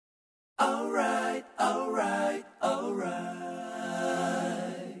alright, alright,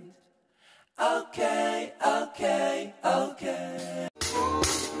 alright. Okay, okay, okay.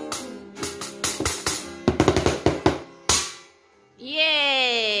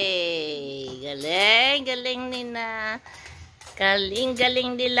 Yay! Galing, galing nina. Galing,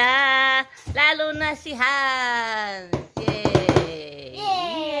 galing nila. Lalo na si Hans. Yay!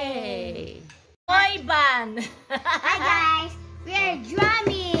 Yay! Boy band! Hi guys, we are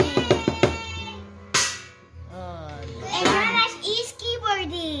drumming. Oh, And Jonas is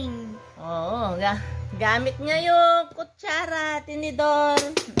keyboarding. Oo, gamit niya yung kutsara, tinidor.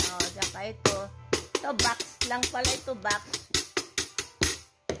 Oh, saka ito. Ito, box lang pala ito, box.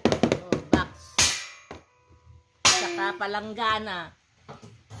 Oh, box. Saka palanggana.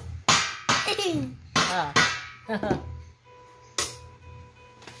 Ah.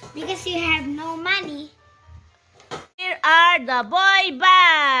 Because you have no money. Here are the boy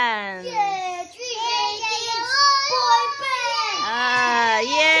band. Yeah, 3 boy band. Ah,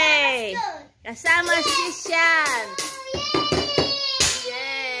 yay! Kasama si Shan.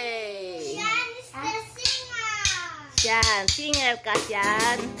 Yay! Shan is the singer. Shan, singer ka,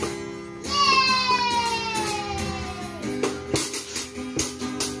 Shan.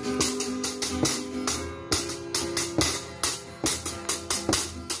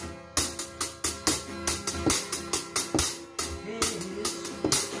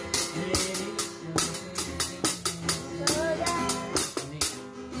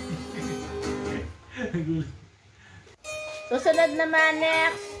 Susunod naman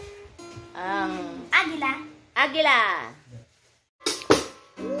next ang Agila. Agila.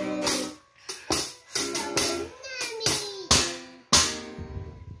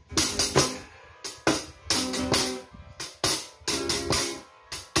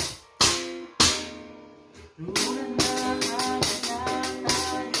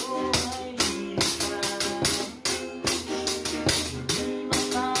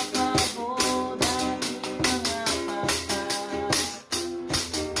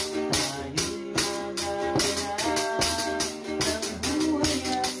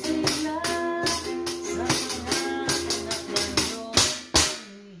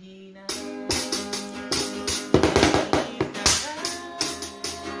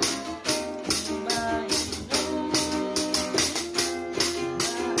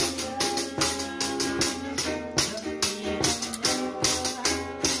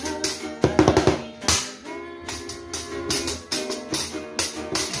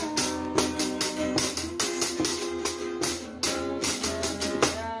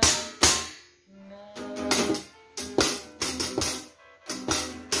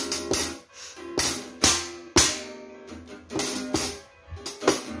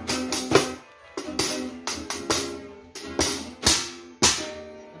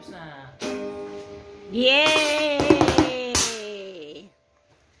 Yay!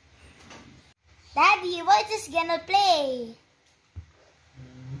 Daddy, what is gonna play?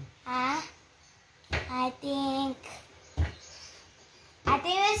 Huh? I think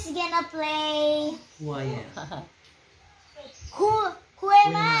it's gonna play. Who I am? Who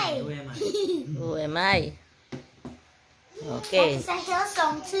am I? Who am I? Who am I? Okay. That's a hill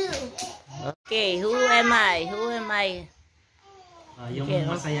song too. Okay, who am I? Who am I? Yung Okay,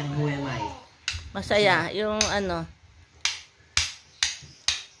 masayang Who am I? Masaya, yung ano.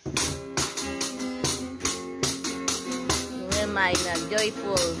 Who am I na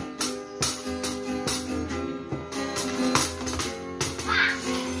joyful.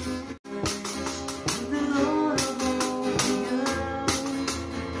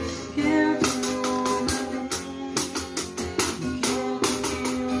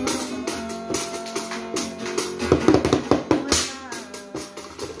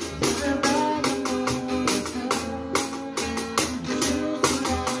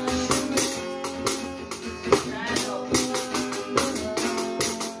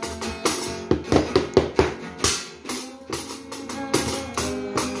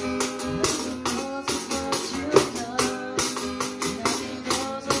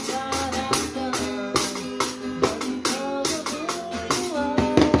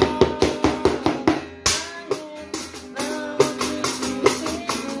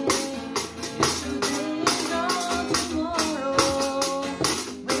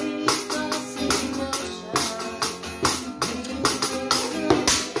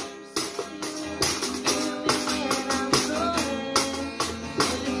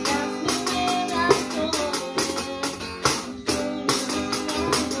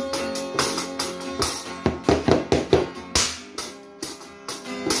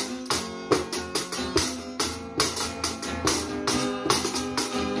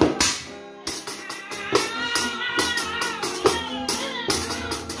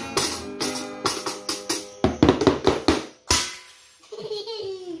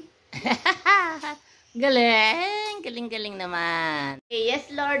 Galing. Galing naman. Okay, yes,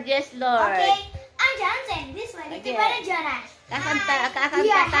 Lord. Yes, Lord. Okay, I'm Johnson. This one is Okay. para Jonas. Kakanta We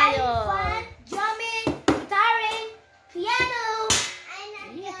are tayo. having fun, drumming, guitaring, piano.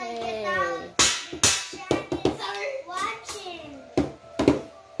 Yay. Watching.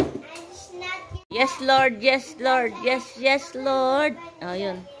 I'm just not. Yes, Lord. Yes, Lord. Yes, yes, Lord. Oh,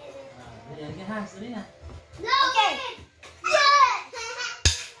 yun. Ayan ka ha, sorry na. No. Okay.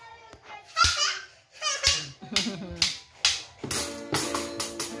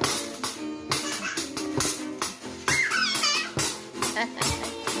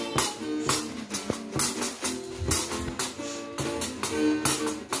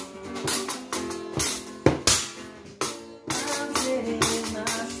 I'm sitting in my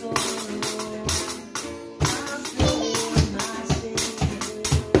sorrow. I'm sitting in my sin.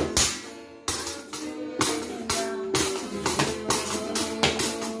 I'm sitting down to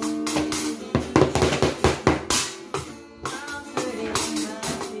I'm sitting in my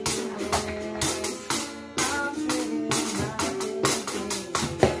feelings. I'm sitting in my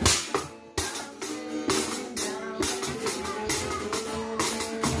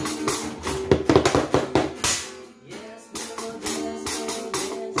Yes, Lord, yes, Lord,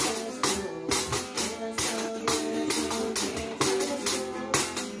 yes, yes, Lord. Yes, Lord, yes, Lord, yes, yes, Lord. Yes, Lord, yes, Lord, yes, yes,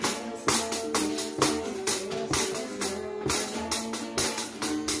 Lord.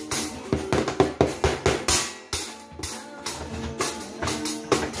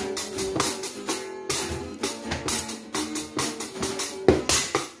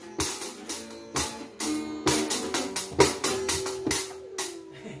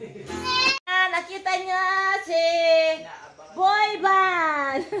 Nakita niya si Boy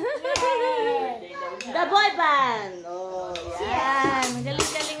Band. The Boy Band. Oh, yan.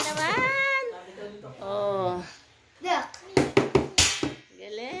 Galing naman. Oh, Look.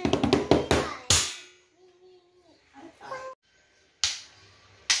 galing.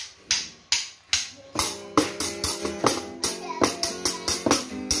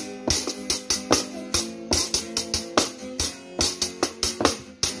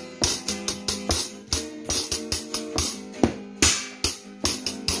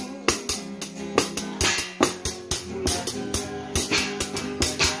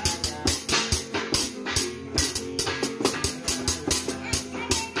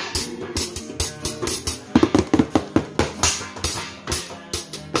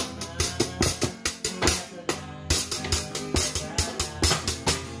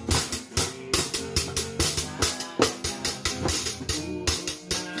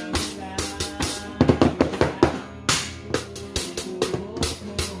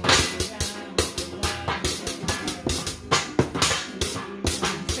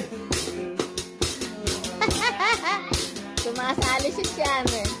 Sumasali si Sian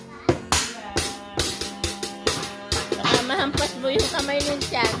eh. Baka mahampas mo yung kamay ng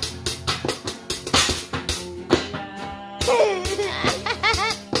Sian.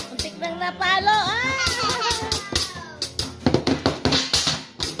 Untik nang napalo.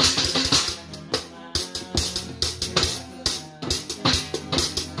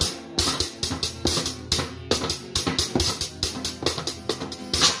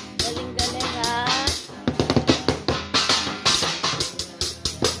 Galing ah.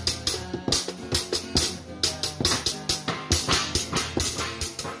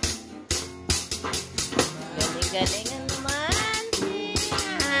 Galingan naman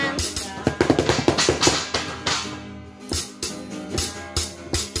siyan.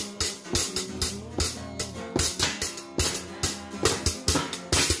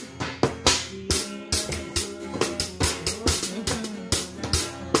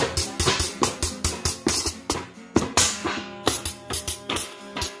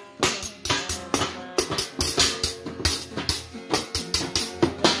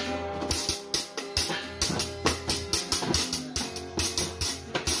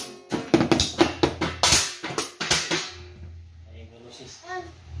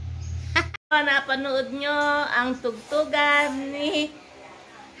 Napanood nyo ang tugtugan ni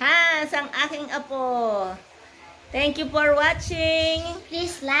Hans, ang aking apo. Thank you for watching.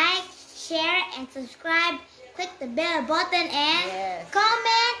 Please like, share, and subscribe. Click the bell button and Yes.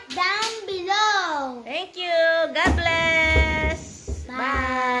 comment down below. Thank you.